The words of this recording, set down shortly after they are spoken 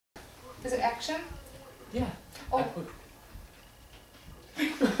Is it action? Yeah. Oh.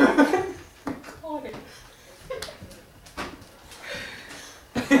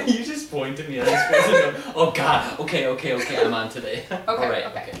 You just pointed me. I was supposed to know. Oh God. Okay. I'm on today. Okay. Alright,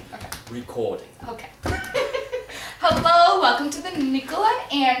 Okay. Recording. Okay. Hello, welcome to the Nicola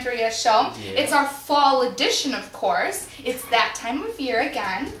and Andrea show. Yeah. It's our fall edition, of course. It's that time of year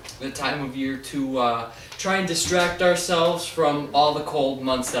again. The time of year to try and distract ourselves from all the cold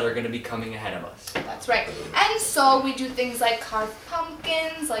months that are going to be coming ahead of us. That's right. And so we do things like carve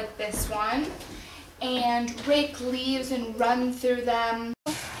pumpkins, like this one, and rake leaves and run through them.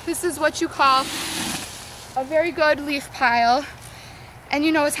 This is what you call a very good leaf pile. And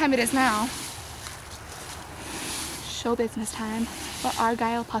you know what time it is now. Show business time for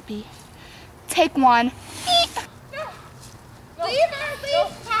Argyle Puppy. Take one. No. Leave our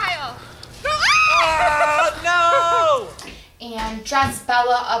leaf pile. Oh no! And dress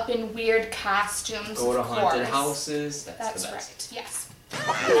Bella up in weird costumes. Go to of haunted course. houses. That's the best. right. Yes.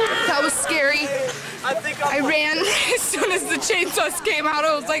 That was scary. I ran as soon as the chainsaws came out.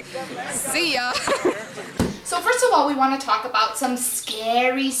 I was like, see ya. So first of all, we want to talk about some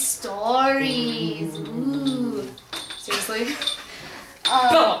scary stories. Ooh. Seriously?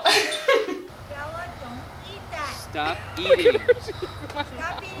 Bella! Bella, don't eat that. Stop eating.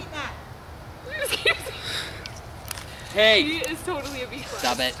 Stop eating that. Hey! He is totally a beast.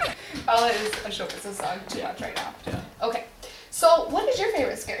 Stop it. Bella is a show business song to watch right now. Yeah. Okay. So what is your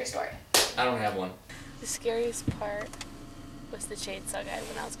favorite scary story? I don't have one. The scariest part was the chainsaw guy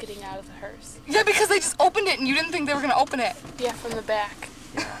when I was getting out of the hearse. Yeah, because they just opened it and you didn't think they were going to open it. Yeah, from the back.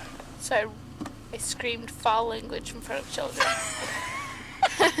 So I screamed foul language in front of children.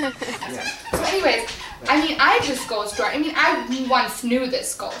 So anyways, I mean, I just ghost story. I mean, I once knew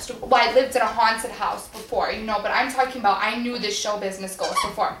this ghost. Well, I lived in a haunted house before, you know, but I'm talking about I knew this show business ghost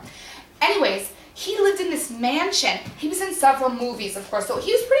before. Anyways, he lived in this mansion. He was in several movies, of course, so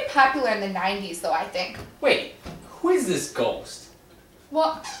he was pretty popular in the 90s, though, I think. Wait, who is this ghost?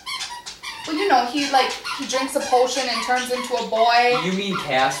 Well, you know, he drinks a potion and turns into a boy. You mean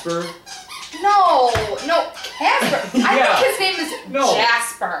Casper? No, Casper. I Yeah. think his name is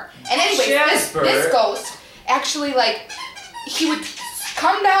Jasper. And anyways, Jasper? this ghost actually, he would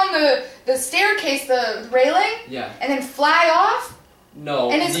come down the staircase, the railing, Yeah. and then fly off. No.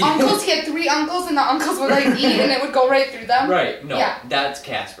 And his uncles, he had 3 uncles, and the uncles would eat, and it would go right through them. Right. No. Yeah. That's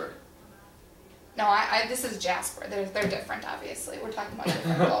Casper. No, this is Jasper. They're different, obviously. We're talking about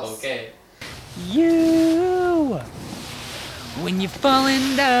different ghosts. Okay. You, when you're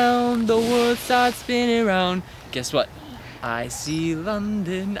falling down, the world starts spinning around. Guess what? I see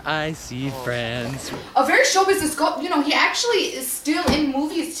London, I see France. A very show business ghost. You know, he actually is still in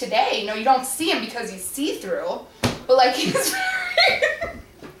movies today. You know, you don't see him because he's see-through, but he's very.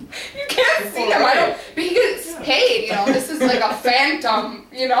 You can't see him. I don't. But he gets paid. You know, this is like a phantom.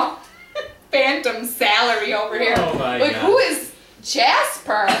 You know, phantom salary over here. Oh my God. Who is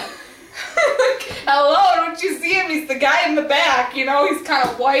Jasper? Hello, don't you see him? He's the guy in the back. You know, he's kind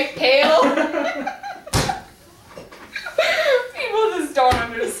of white, pale. People just don't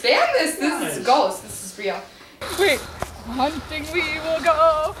understand this. This is a ghost. This is real. Wait. Hunting we will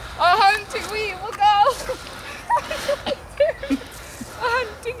go. A hunting we will go. A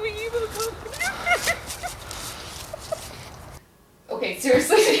hunting we will go. Okay,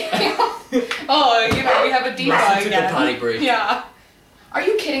 seriously? Oh, you know, we have a diva Listen to the again. potty break. Yeah. Are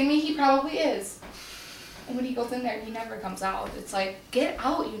you kidding me? He probably is. And when he goes in there, he never comes out. It's like, get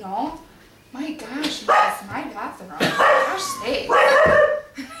out, you know? My gosh, that's my bathroom. Gosh, stay.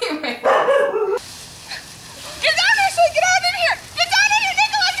 Anyway. Get down there, Shay! Get out in here! Get down in here,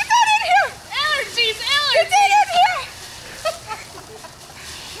 Nicola! Get down in here! Allergies! Get down in here!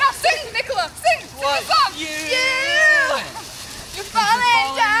 Now sing, Nicola! Sing! Sing the song! You! You're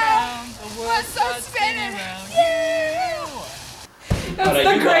falling down! The world's so spinning around you! That's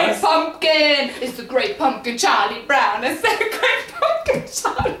the Great Pumpkin! It's the Great Pumpkin, Charlie Brown! It's the Great Pumpkin,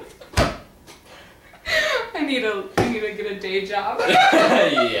 Charlie Brown! I need to get a day job.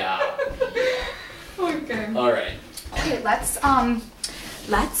 Yeah. Okay. All right. Okay, let's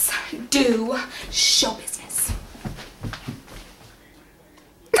do show business.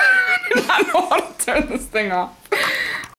 I do not know how to turn this thing off.